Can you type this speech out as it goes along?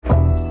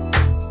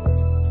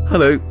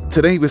Hello,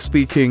 today we're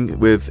speaking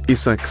with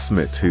Isak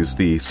Smit, who's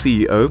the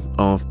CEO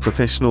of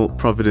Professional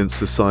Providence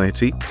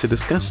Society, to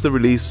discuss the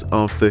release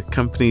of the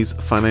company's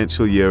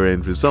financial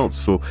year-end results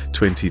for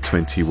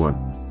 2021.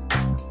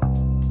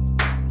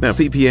 Now,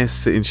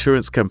 PPS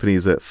Insurance Company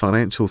is a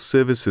financial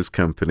services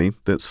company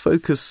that's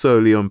focused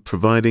solely on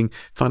providing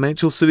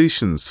financial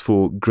solutions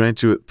for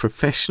graduate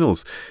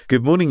professionals.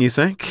 Good morning,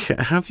 Isak.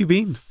 How have you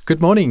been?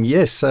 Good morning.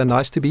 Yes,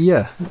 nice to be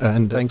here.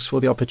 And thanks for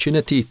the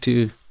opportunity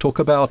to talk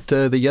about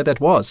the year that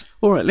was.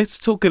 All right, let's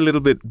talk a little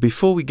bit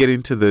before we get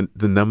into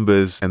the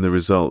numbers and the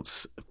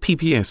results.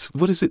 PPS,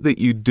 what is it that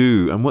you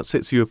do and what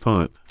sets you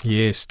apart?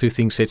 Yes, two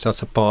things sets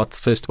us apart.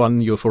 First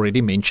one, you've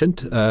already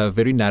mentioned, a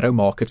very narrow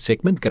market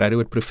segment,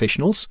 graduate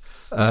professionals.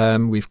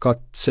 We've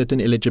got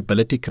certain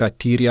eligibility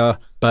criteria,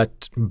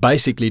 but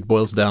basically it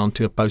boils down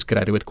to a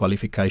postgraduate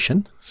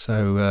qualification.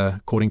 So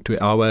according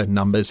to our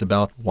numbers,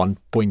 about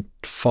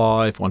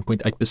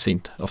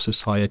 1.8% of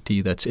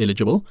society that's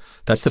eligible.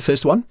 That's the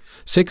first one.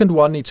 Second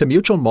one, it's a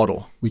mutual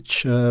model,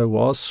 which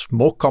was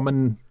more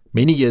common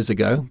many years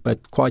ago,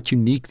 but quite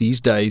unique these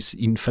days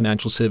in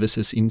financial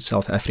services in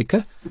South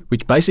Africa,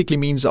 which basically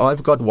means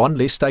I've got one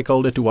less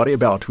stakeholder to worry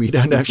about. We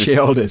don't have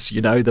shareholders.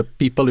 You know, the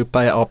people who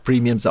pay our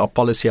premiums, our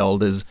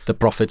policyholders, the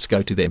profits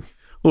go to them.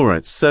 All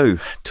right, so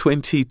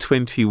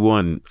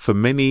 2021, for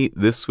many,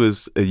 this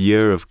was a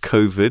year of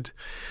COVID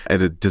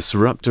and a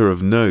disruptor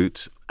of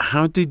note.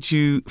 How did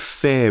you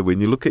fare when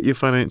you look at your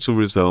financial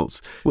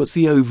results? What's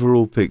the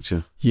overall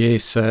picture?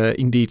 Yes,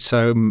 indeed.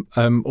 So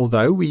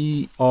although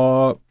we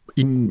are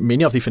in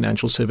many of the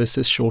financial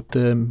services,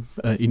 short-term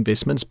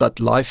investments, but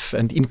life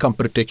and income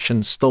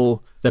protection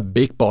still the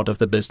big part of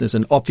the business.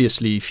 And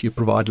obviously, if you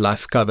provide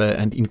life cover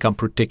and income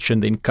protection,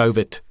 then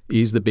COVID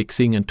is the big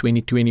thing. And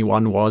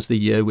 2021 was the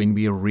year when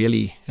we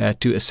really had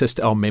to assist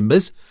our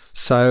members.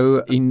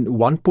 So in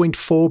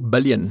 1.4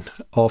 billion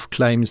of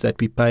claims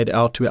that we paid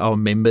out to our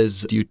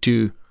members due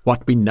to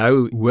what we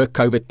know were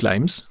COVID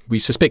claims. We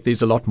suspect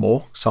there's a lot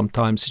more.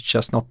 Sometimes it's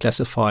just not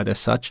classified as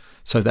such.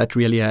 So that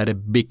really had a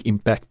big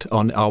impact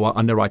on our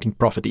underwriting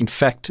profit. In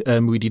fact,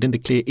 we didn't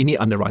declare any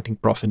underwriting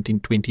profit in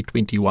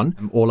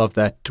 2021. All of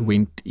that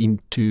went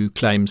into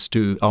claims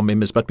to our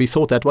members. But we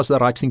thought that was the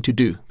right thing to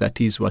do. That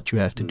is what you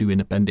have to do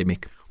in a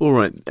pandemic. All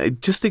right.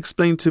 Just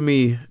explain to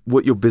me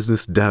what your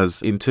business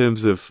does in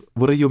terms of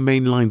what are your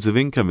main lines of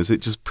income? Is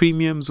it just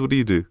premiums? What do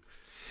you do?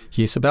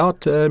 Yes,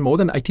 about more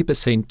than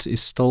 80%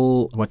 is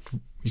still what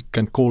you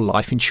can call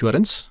life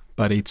insurance,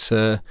 but it's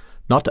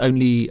not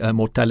only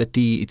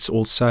mortality, it's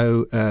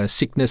also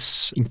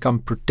sickness, income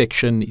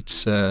protection,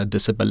 it's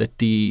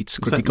disability, it's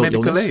critical illness.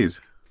 Is that medical aid?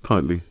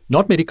 Partly.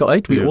 Not medical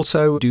aid. We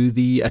also do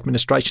the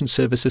administration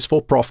services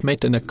for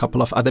Profmed and a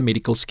couple of other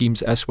medical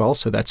schemes as well.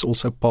 So that's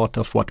also part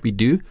of what we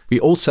do. We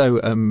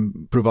also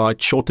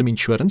provide short-term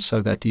insurance.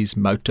 So that is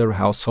motor,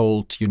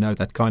 household,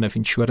 that kind of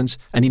insurance.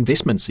 And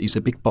investments is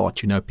a big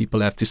part. People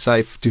have to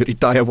save to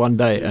retire one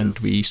day, and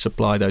we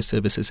supply those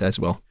services as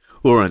well.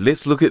 All right,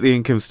 let's look at the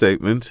income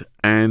statement.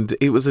 And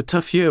it was a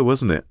tough year,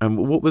 wasn't it? And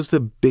what was the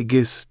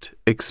biggest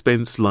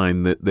expense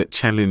line that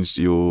challenged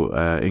your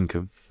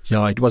income?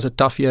 Yeah, it was a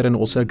tough year and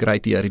also a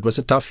great year. It was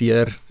a tough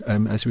year,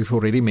 as we've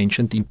already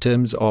mentioned, in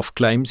terms of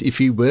claims. If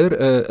you were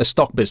a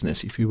stock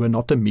business, if you were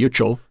not a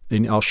mutual,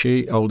 then our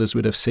shareholders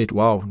would have said,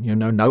 wow,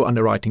 no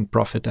underwriting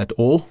profit at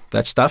all.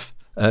 That's tough.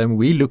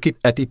 We look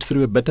at it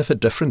through a bit of a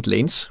different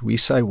lens. We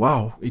say,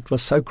 wow, it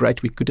was so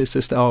great. We could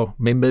assist our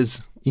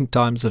members in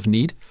times of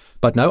need.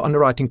 But no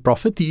underwriting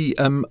profit. The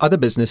other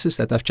businesses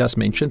that I've just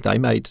mentioned, they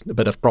made a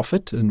bit of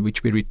profit, in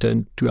which we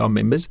returned to our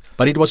members.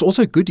 But it was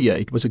also a good year.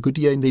 It was a good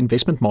year in the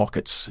investment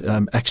markets.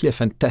 Actually a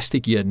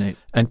fantastic year.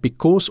 And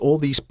because all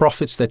these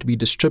profits that we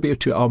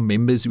distribute to our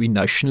members, we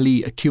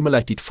notionally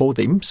accumulate it for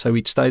them. So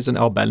it stays on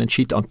our balance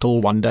sheet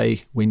until one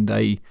day when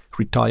they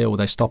retire or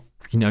they stop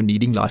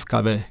needing life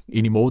cover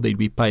anymore, then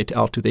we pay it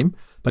out to them.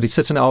 But it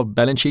sits in our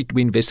balance sheet.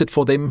 We invested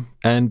for them,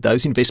 and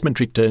those investment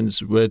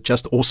returns were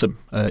just awesome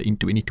in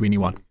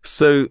 2021.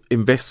 So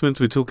investments,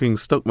 we're talking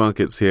stock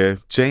markets here.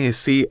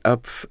 JSE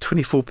up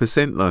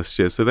 24% last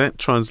year. So that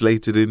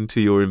translated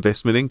into your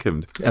investment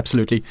income.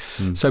 Absolutely.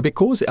 So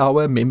because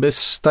our members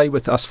stay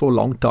with us for a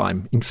long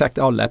time, in fact,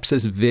 our lapse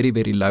is very,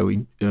 very low.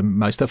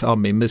 Most of our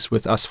members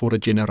with us for a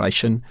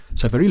generation.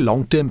 So very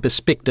long-term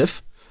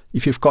perspective.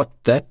 If you've got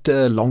that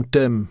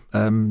long-term,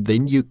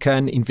 then you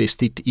can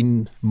invest it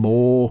in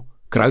more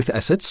growth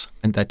assets,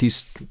 and that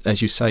is,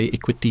 as you say,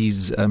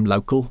 equities,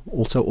 local,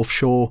 also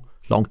offshore,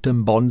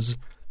 long-term bonds,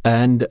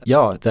 and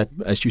that,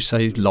 as you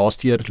say,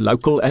 last year,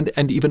 local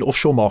and even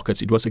offshore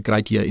markets. It was a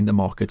great year in the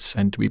markets,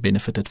 and we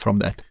benefited from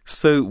that.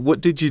 So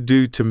what did you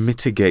do to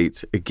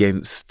mitigate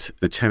against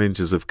the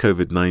challenges of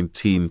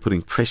COVID-19,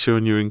 putting pressure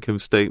on your income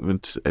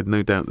statement and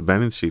no doubt the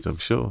balance sheet, I'm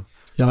sure?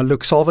 Yeah,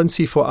 look,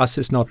 solvency for us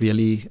is not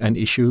really an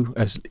issue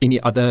as any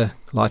other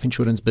life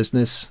insurance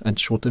business, and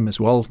short-term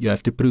as well. You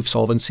have to prove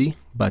solvency,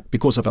 but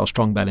because of our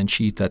strong balance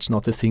sheet, that's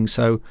not the thing.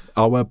 So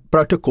our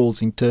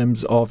protocols in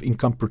terms of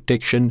income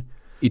protection,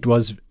 it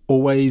was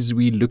always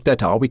we looked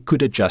at how we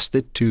could adjust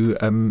it to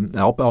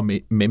help our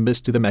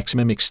members to the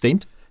maximum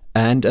extent.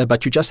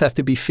 But you just have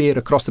to be fair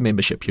across the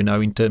membership,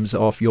 in terms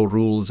of your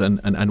rules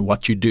and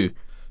what you do.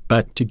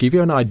 But to give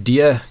you an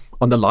idea,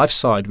 on the life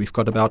side, we've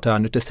got about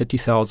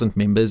 130,000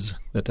 members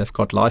that have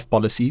got life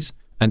policies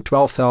and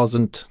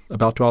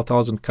about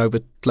 12,000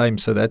 COVID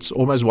claims. So that's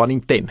almost 1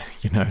 in 10,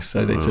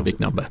 so that's a big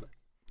number.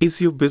 Is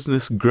your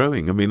business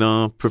growing? I mean,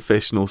 are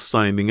professionals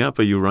signing up?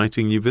 Are you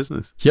writing new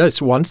business?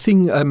 Yes, one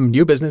thing,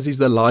 new business is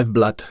the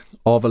lifeblood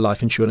of a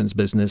life insurance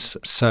business.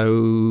 So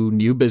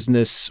new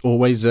business,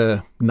 always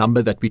a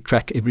number that we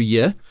track every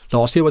year.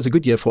 Last year was a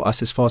good year for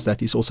us as far as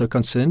that is also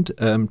concerned.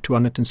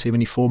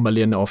 274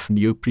 million of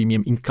new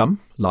premium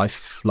income,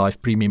 life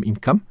premium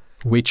income,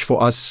 which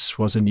for us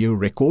was a new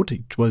record.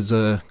 It was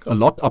a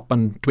lot up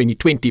on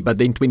 2020, but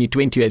then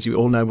 2020, as you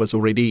all know, was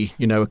already,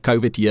 a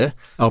COVID year.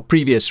 Our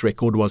previous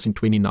record was in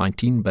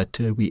 2019, but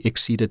we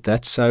exceeded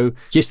that. So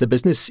yes, the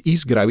business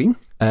is growing,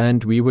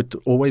 and we would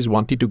always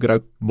want it to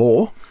grow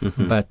more.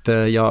 But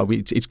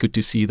it's good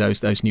to see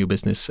those new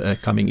business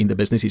coming in. The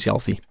business is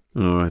healthy.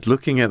 All right.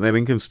 Looking at that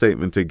income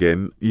statement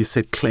again, you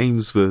said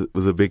claims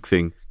was a big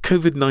thing.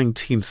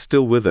 COVID-19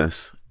 still with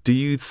us. Do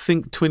you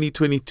think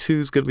 2022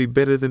 is going to be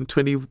better than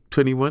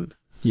 2021?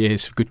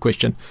 Yes, good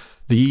question.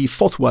 The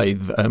fourth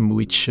wave,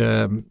 which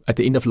at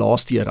the end of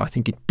last year, I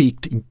think it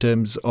peaked in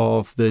terms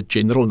of the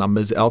general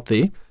numbers out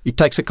there. It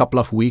takes a couple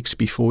of weeks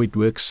before it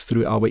works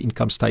through our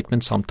income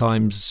statement.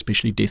 Sometimes,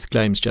 especially death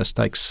claims, just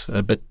takes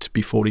a bit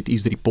before it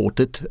is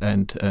reported,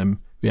 and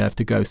we have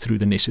to go through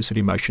the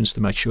necessary motions to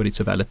make sure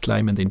it's a valid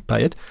claim and then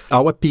pay it.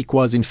 Our peak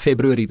was in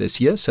February this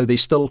year, so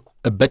there's still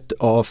a bit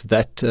of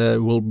that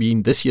will be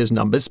in this year's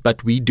numbers,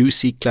 but we do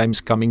see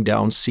claims coming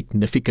down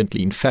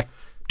significantly. In fact,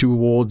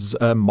 towards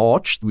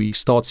March, we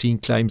start seeing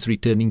claims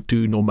returning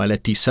to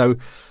normality. So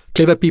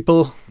clever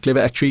people, clever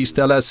actuaries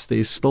tell us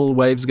there's still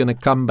waves going to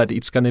come, but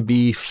it's going to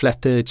be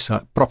flatter. It's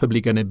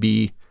probably going to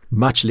be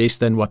much less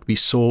than what we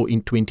saw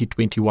in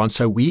 2021.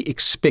 So we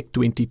expect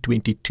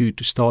 2022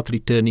 to start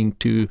returning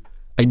to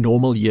a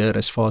normal year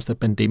as far as the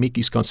pandemic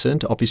is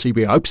concerned. Obviously,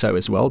 we hope so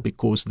as well,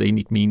 because then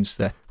it means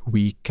that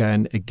we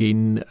can,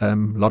 again, a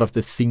lot of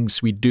the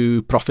things we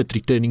do, profit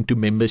returning to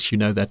members,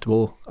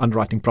 that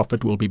underwriting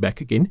profit will be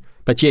back again.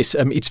 But yes,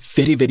 it's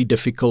very, very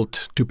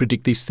difficult to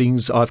predict these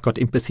things. I've got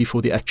empathy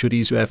for the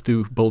actuaries who have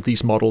to build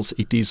these models.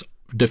 It is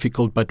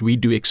difficult, but we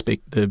do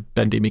expect the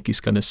pandemic is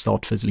going to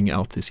start fizzling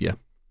out this year.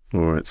 All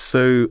right.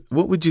 So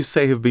what would you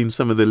say have been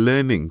some of the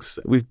learnings?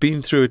 We've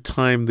been through a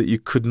time that you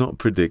could not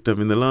predict. I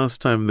mean, the last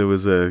time there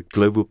was a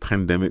global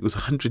pandemic was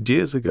 100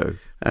 years ago.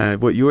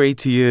 You're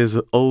 80 years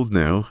old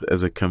now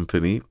as a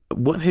company.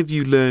 What have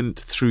you learned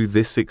through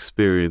this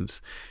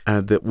experience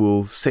that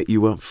will set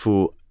you up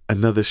for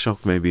another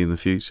shock maybe in the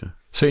future?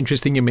 So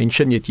interesting you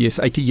mentioned it. Yes,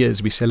 80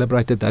 years. We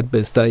celebrated that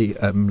birthday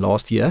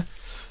last year.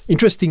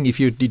 Interesting, if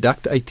you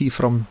deduct 80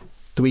 from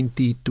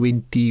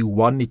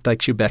 2021, it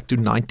takes you back to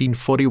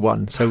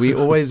 1941. So we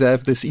always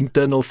have this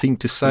internal thing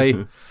to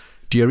say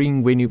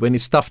during when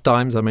it's tough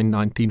times. I mean,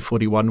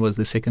 1941 was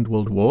the Second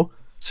World War.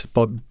 So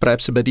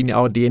perhaps a bit in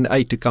our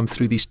DNA to come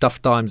through these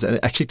tough times and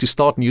actually to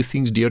start new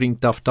things during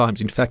tough times.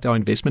 In fact, our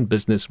investment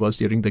business was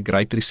during the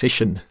Great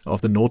Recession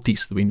of the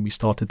noughties when we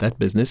started that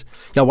business.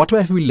 Yeah, what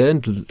have we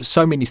learned?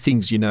 So many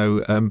things,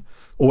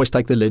 always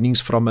take the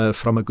learnings from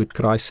a good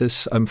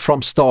crisis.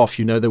 From staff,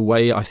 the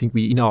way I think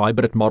we in our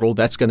hybrid model,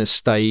 that's going to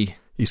stay.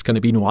 Is going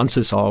to be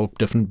nuances how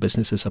different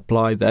businesses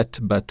apply that,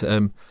 but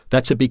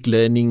that's a big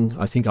learning.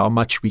 I think how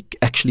much we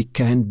actually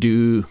can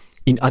do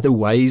in other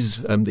ways.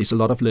 There's a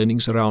lot of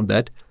learnings around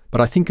that.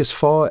 But I think as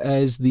far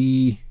as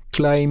the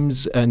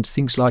claims and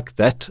things like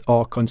that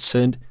are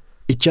concerned,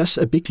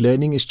 a big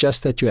learning is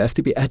just that you have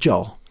to be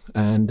agile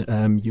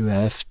and you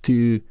have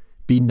to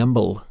be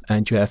nimble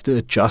and you have to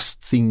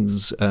adjust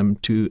things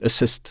to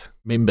assist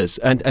members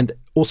and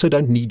also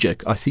don't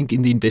knee-jerk. I think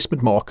in the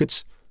investment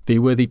markets, there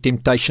were the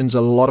temptations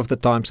a lot of the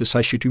times to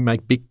say, should we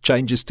make big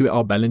changes to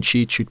our balance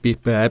sheet? Should we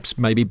perhaps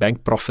maybe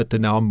bank profit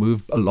and now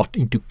move a lot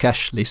into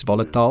cash, less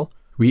volatile?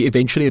 We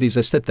eventually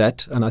resisted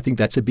that, and I think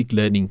that's a big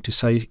learning to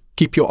say,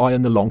 keep your eye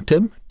on the long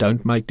term.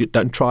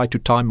 Don't try to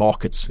time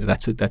markets.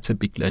 That's a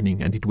big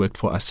learning, and it worked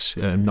for us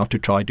not to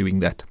try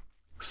doing that.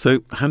 So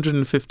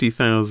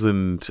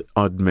 150,000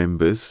 odd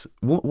members.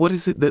 What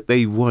is it that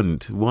they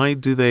want? Why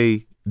do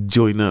they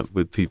join up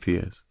with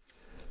PPS?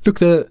 Look,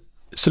 the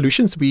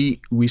solutions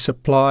we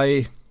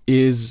supply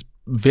is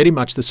very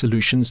much the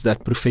solutions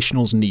that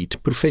professionals need.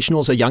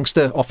 Professionals are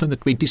youngster, often the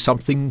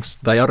 20-somethings.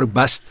 They are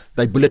robust,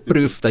 they're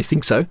bulletproof, they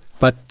think so.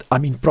 But, I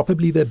mean,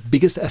 probably the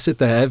biggest asset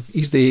they have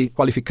is their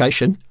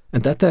qualification,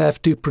 and that they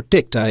have to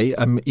protect.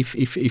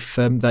 If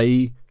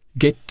they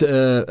get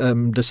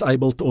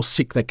disabled or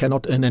sick, they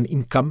cannot earn an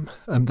income,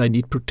 they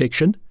need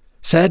protection.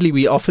 Sadly,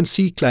 we often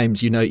see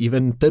claims,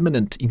 even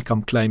permanent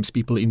income claims,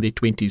 people in their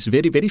 20s,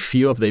 very, very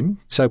few of them.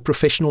 So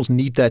professionals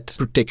need that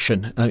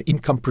protection,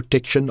 income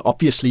protection,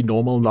 obviously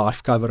normal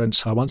life cover and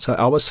so on. So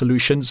our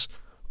solutions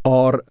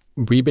are,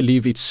 we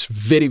believe it's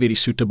very, very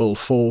suitable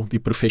for the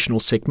professional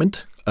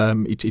segment.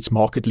 It's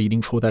market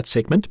leading for that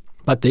segment.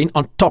 But then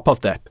on top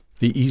of that,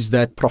 there is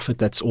that profit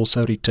that's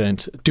also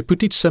returned. To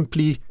put it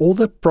simply, all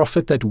the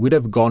profit that would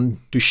have gone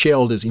to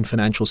shareholders in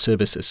financial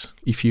services,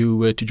 if you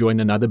were to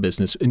join another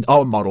business, in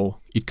our model,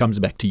 it comes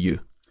back to you.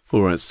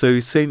 All right. So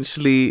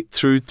essentially,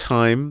 through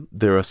time,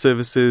 there are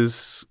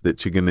services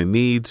that you're going to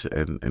need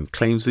and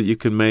claims that you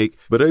can make.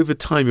 But over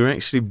time, you're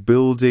actually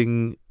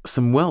building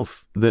some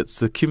wealth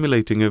that's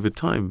accumulating over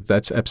time.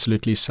 That's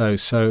absolutely so.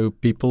 So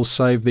people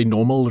save their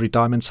normal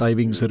retirement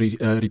savings,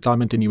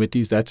 retirement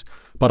annuities.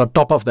 But on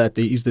top of that,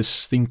 there is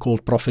this thing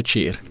called profit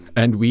share.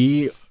 And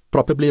we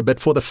probably a bit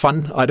for the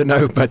fun, I don't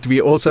know, but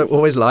we also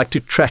always like to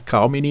track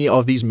how many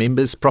of these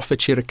members'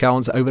 profit share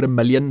accounts, over 1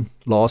 million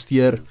last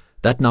year.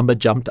 That number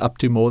jumped up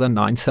to more than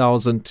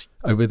 9,000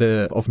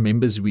 of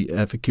members. We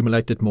have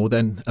accumulated more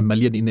than 1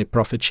 million in their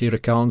profit share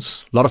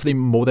accounts. A lot of them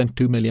more than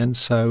 2 million.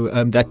 So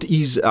that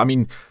is,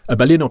 1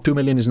 billion or 2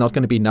 million is not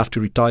going to be enough to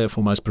retire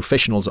for most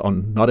professionals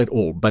on, not at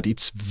all. But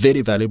it's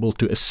very valuable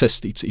to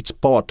assist. It's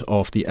part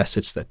of the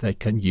assets that they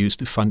can use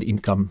to fund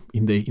income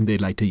in their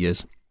later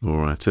years. All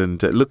right.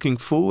 And looking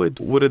forward,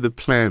 what are the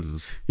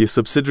plans? Your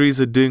subsidiaries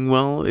are doing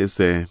well. Is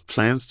there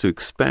plans to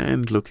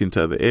expand, look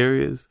into other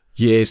areas?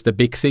 Yes, the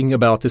big thing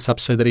about the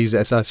subsidiaries,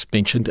 as I've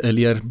mentioned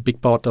earlier,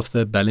 big part of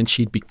the balance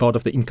sheet, big part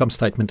of the income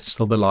statement is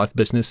still the life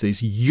business.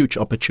 There's huge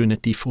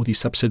opportunity for the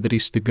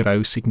subsidiaries to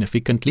grow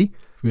significantly.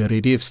 We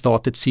already have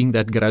started seeing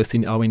that growth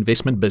in our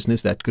investment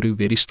business that grew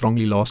very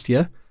strongly last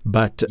year.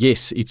 But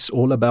yes, it's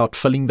all about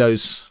filling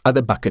those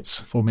other buckets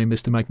for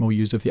members to make more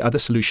use of the other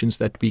solutions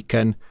that we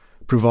can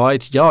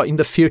provide. Yeah, in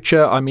the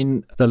future,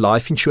 the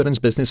life insurance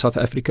business, South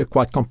Africa,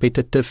 quite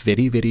competitive,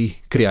 very,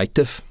 very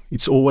creative.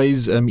 It's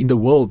always, in the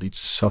world,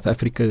 South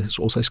Africa is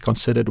also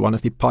considered one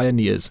of the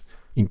pioneers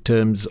in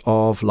terms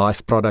of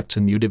life products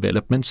and new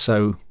developments.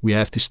 So we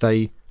have to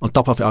stay on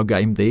top of our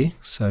game there.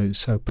 So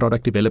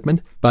product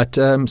development. But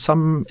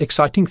some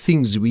exciting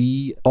things.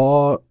 We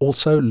are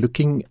also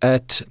looking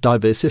at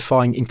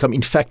diversifying income.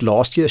 In fact,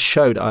 last year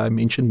showed, I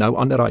mentioned no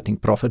underwriting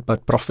profit,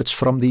 but profits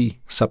from the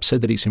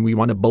subsidiaries. And we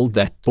want to build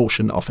that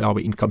portion of our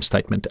income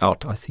statement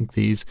out. I think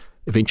there's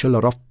eventually a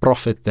lot of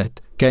profit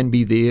that can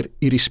be there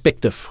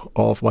irrespective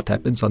of what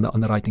happens on the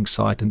underwriting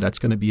side, and that's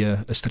going to be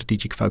a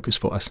strategic focus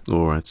for us.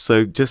 All right,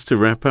 so just to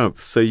wrap up,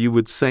 so you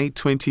would say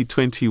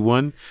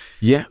 2021,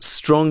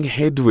 strong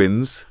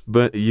headwinds,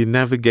 but you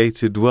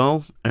navigated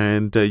well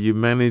and you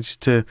managed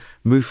to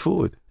move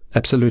forward.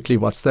 Absolutely.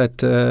 What's that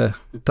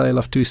tale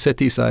of two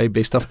cities,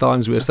 best of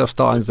times, worst of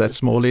times?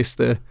 That's more or less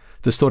the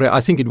story. I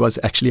think it was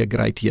actually a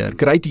great year.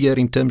 Great year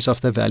in terms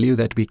of the value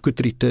that we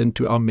could return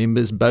to our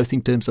members, both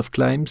in terms of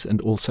claims and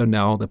also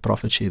now the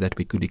profit share that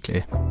we could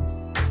declare.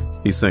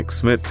 Isak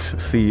Smit,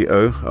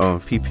 CEO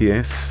of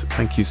PPS,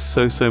 thank you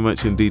so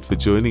much indeed for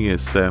joining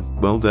us.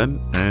 Well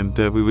done, and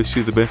we wish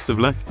you the best of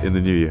luck in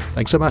the new year.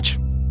 Thanks so much.